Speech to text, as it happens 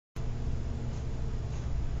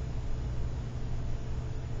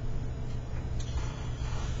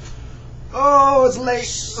Oh, it's late.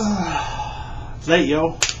 It's late,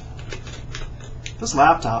 yo. This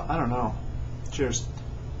laptop, I don't know. Cheers.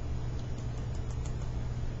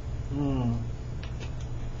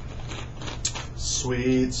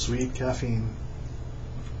 Sweet, sweet caffeine.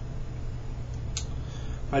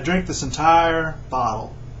 If I drink this entire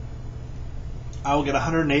bottle, I will get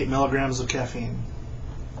 108 milligrams of caffeine.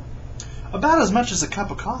 About as much as a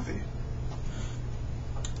cup of coffee.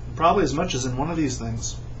 Probably as much as in one of these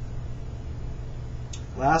things.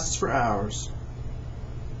 Lasts for hours.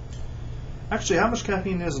 Actually, how much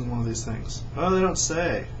caffeine is in one of these things? Oh, they don't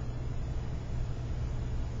say.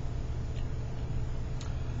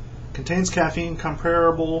 Contains caffeine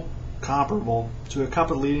comparable to a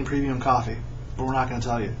cup of leading premium coffee. But we're not going to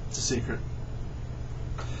tell you. It's a secret.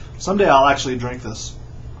 Someday I'll actually drink this.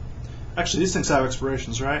 Actually, these things have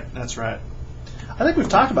expirations, right? That's right. I think we've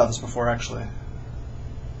talked about this before, actually.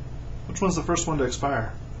 Which one's the first one to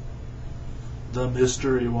expire? The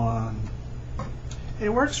mystery one. It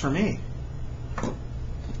works for me.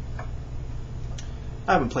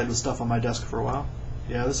 I haven't played with stuff on my desk for a while.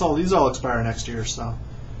 Yeah, these all expire next year, so.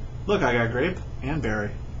 Look, I got grape and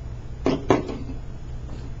berry.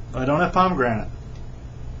 I don't have pomegranate,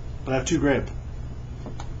 but I have 2 grape.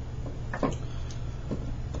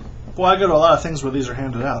 Boy, I go to a lot of things where these are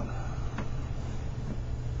handed out.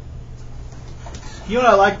 You know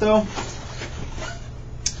what I like, though?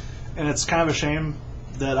 And it's kind of a shame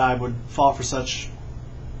that I would fall for such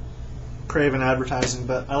craven advertising,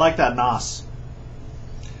 but I like that NOS.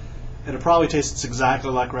 And it probably tastes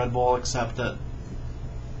exactly like Red Bull, except that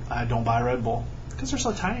I don't buy Red Bull because they're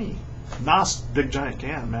so tiny. NOS, big giant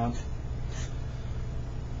can, man.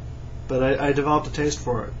 But I developed a taste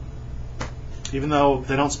for it. Even though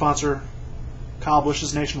they don't sponsor Kyle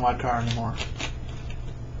Busch's Nationwide car anymore.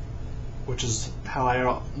 Which is how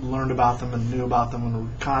I learned about them and knew about them and were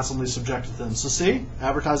constantly subjected to them. So see,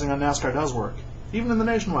 advertising on NASCAR does work. Even in the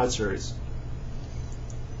Nationwide series.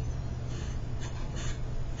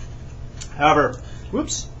 However,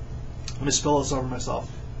 whoops, let me spill this over myself.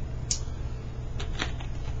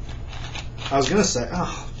 I was going to say,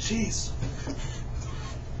 oh, jeez.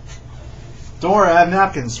 Don't worry, I have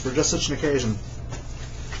napkins for just such an occasion.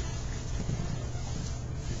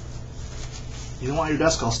 You don't want your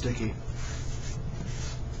desk all sticky.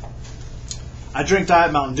 I drink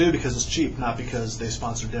Diet Mountain Dew because it's cheap, not because they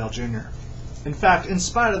sponsored Dale Jr. In fact, in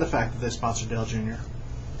spite of the fact that they sponsored Dale Jr.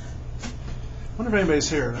 I wonder if anybody's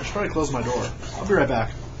here. I should probably close my door. I'll be right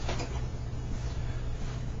back.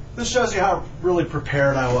 This shows you how really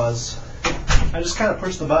prepared I was. I just kind of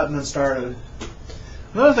pushed the button and started.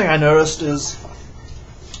 Another thing I noticed is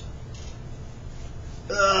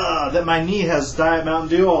that my knee has Diet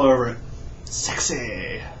Mountain Dew all over it.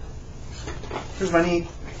 Sexy. Here's my knee.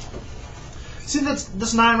 See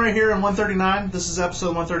this 9 right here in 139? This is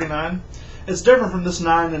episode 139. It's different from this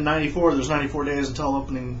 9 in 94. There's 94 days until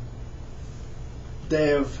opening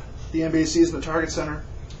day of the NBA season at Target Center,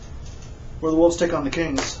 where the Wolves take on the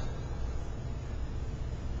Kings.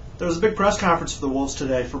 There was a big press conference for the Wolves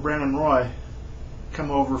today for Brandon Roy,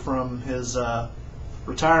 come over from his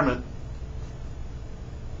retirement.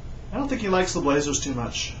 I don't think he likes the Blazers too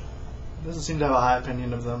much. He doesn't seem to have a high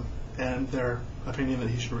opinion of them and their opinion that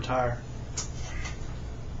he should retire.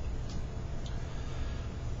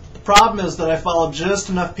 The problem is that I follow just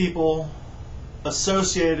enough people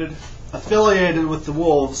affiliated with the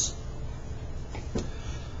Wolves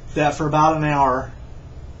that for about an hour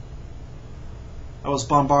I was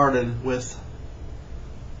bombarded with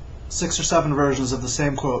 6 or 7 versions of the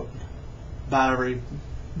same quote about every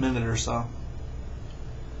minute or so.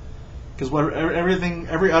 Because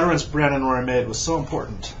every utterance Brandon Roy made was so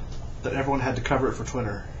important that everyone had to cover it for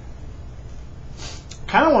Twitter. I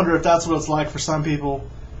kind of wonder if that's what it's like for some people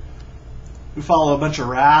who follow a bunch of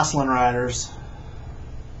wrestling writers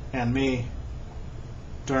and me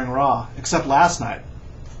during Raw, except last night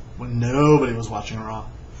when nobody was watching Raw.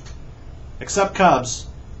 Except Cubs.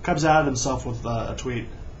 Cubs added himself with a tweet.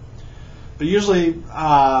 But usually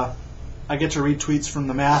I get to read tweets from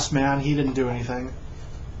the Masked Man. He didn't do anything.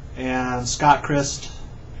 And Scott Christ.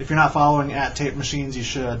 If you're not following at Tape Machines, you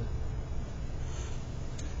should.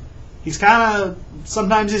 He's kind of,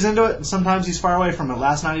 sometimes he's into it, and sometimes he's far away from it.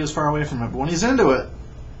 Last night he was far away from it. But when he's into it,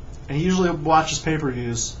 and he usually watches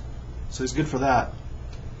pay-per-views, so he's good for that.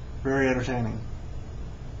 Very entertaining.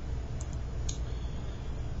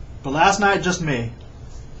 But last night, just me.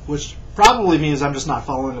 Which probably means I'm just not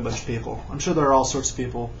following a bunch of people. I'm sure there are all sorts of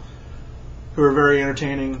people who are very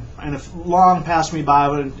entertaining and have long passed me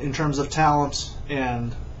by in terms of talent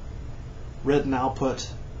and written output.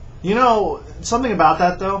 You know, something about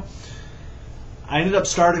that, though. I ended up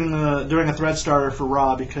doing a thread starter for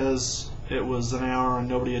Raw because it was an hour and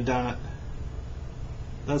nobody had done it.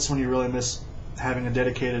 That's when you really miss having a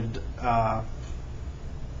dedicated guy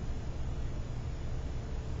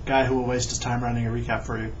who will waste his time writing a recap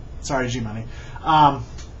for you. Sorry, G-Money.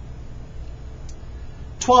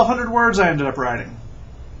 1,200 words I ended up writing.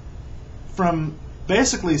 From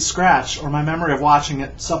basically scratch, or my memory of watching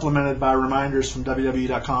it, supplemented by reminders from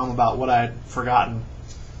WWE.com about what I had forgotten.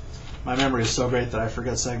 My memory is so great that I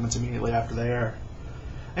forget segments immediately after they air.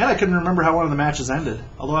 And I couldn't remember how one of the matches ended,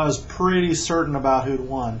 although I was pretty certain about who'd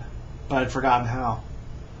won, but I'd forgotten how.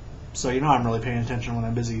 So you know I'm really paying attention when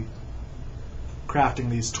I'm busy crafting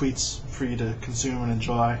these tweets for you to consume and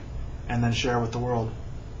enjoy, and then share with the world.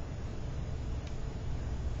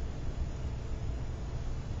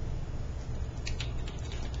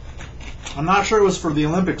 I'm not sure it was for the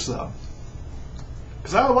Olympics, though.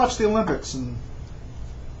 Because I would watch the Olympics, and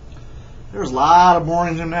there was a lot of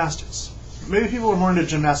boring gymnastics. Maybe people are more into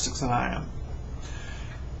gymnastics than I am.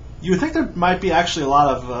 You would think there might be actually a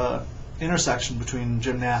lot of intersection between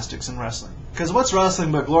gymnastics and wrestling. Because what's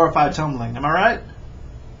wrestling but glorified tumbling? Am I right?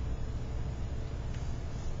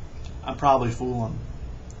 I'm probably fooling.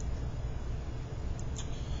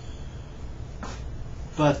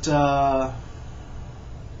 But,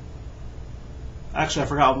 actually, I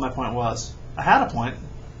forgot what my point was. I had a point.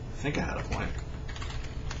 I think I had a point.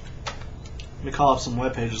 Let me call up some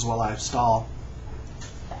web pages while I stall.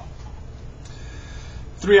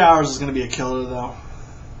 3 hours is going to be a killer, though.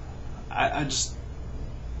 I just...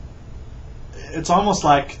 It's almost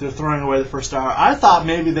like they're throwing away the first hour. I thought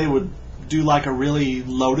maybe they would do like a really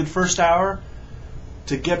loaded first hour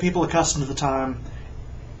to get people accustomed to the time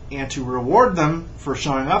and to reward them for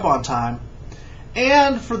showing up on time,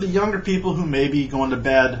 and for the younger people who may be going to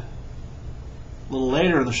bed a little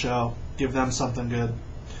later in the show, give them something good.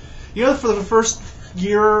 You know, for the first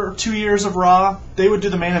year or 2 years of Raw, they would do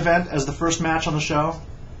the main event as the first match on the show.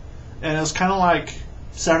 And it was kind of like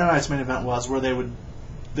Saturday night's main event was, where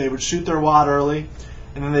they would shoot their wad early,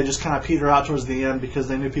 and then they just kind of peter out towards the end because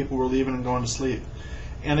they knew people were leaving and going to sleep.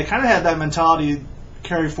 And they kind of had that mentality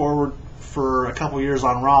carry forward for a couple years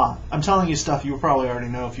on Raw. I'm telling you stuff you probably already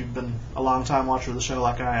know if you've been a long time watcher of the show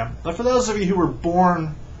like I am. But for those of you who were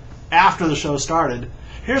born after the show started,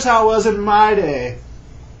 here's how it was in my day.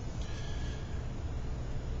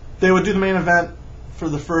 They would do the main event for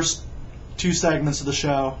the first 2 segments of the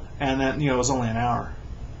show, and then, it was only an hour.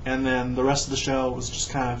 And then the rest of the show was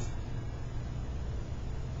just kind of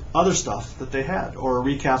other stuff that they had, or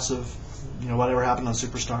recaps of, whatever happened on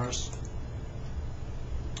Superstars.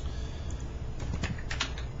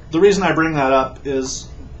 The reason I bring that up is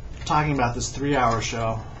talking about this 3-hour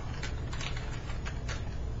show.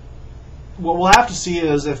 What we'll have to see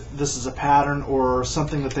is if this is a pattern or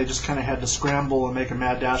something that they just kind of had to scramble and make a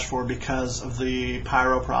mad dash for because of the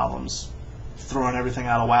pyro problems, throwing everything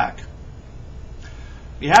out of whack.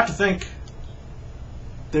 You have to think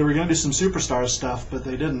they were going to do some Superstars stuff, but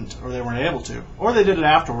they didn't, or they weren't able to. Or they did it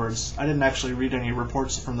afterwards. I didn't actually read any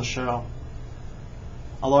reports from the show.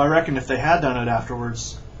 Although I reckon if they had done it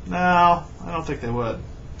afterwards, no, I don't think they would.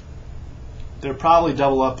 They'd probably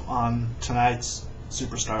double up on tonight's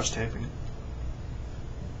Superstars taping.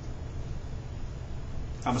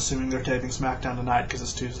 I'm assuming they're taping SmackDown tonight because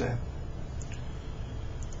it's Tuesday.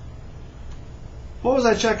 What was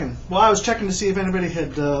I checking? Well, I was checking to see if anybody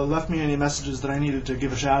had left me any messages that I needed to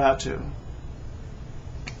give a shout out to.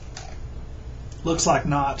 Looks like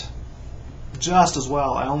not. Just as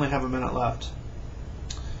well. I only have a minute left.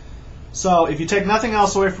 So, if you take nothing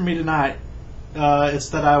else away from me tonight, it's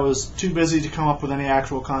that I was too busy to come up with any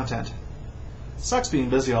actual content. It sucks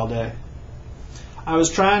being busy all day. I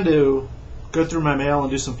was trying to go through my mail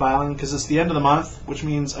and do some filing because it's the end of the month, which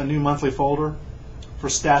means a new monthly folder for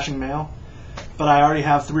stashing mail. But I already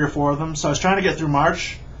have 3 or 4 of them, so I was trying to get through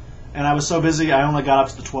March, and I was so busy I only got up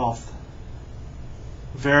to the 12th.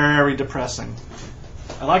 Very depressing.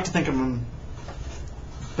 I like to think I'm a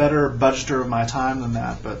better budgeter of my time than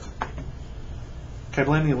that, but can I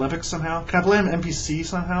blame the Olympics somehow? Can I blame NBC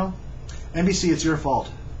somehow? NBC, it's your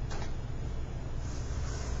fault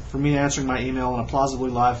for me answering my email in a plausibly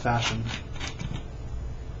live fashion.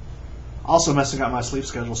 Also messing up my sleep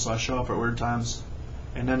schedule so I show up at weird times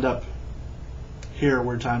and end up here at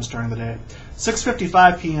weird times during the day.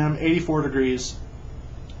 6:55 p.m., 84 degrees.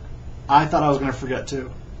 I thought I was going to forget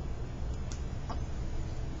too.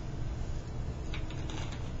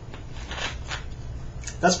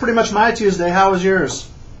 That's pretty much my Tuesday. How was yours?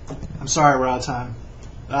 I'm sorry we're out of time.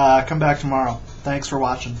 Come back tomorrow. Thanks for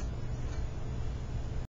watching.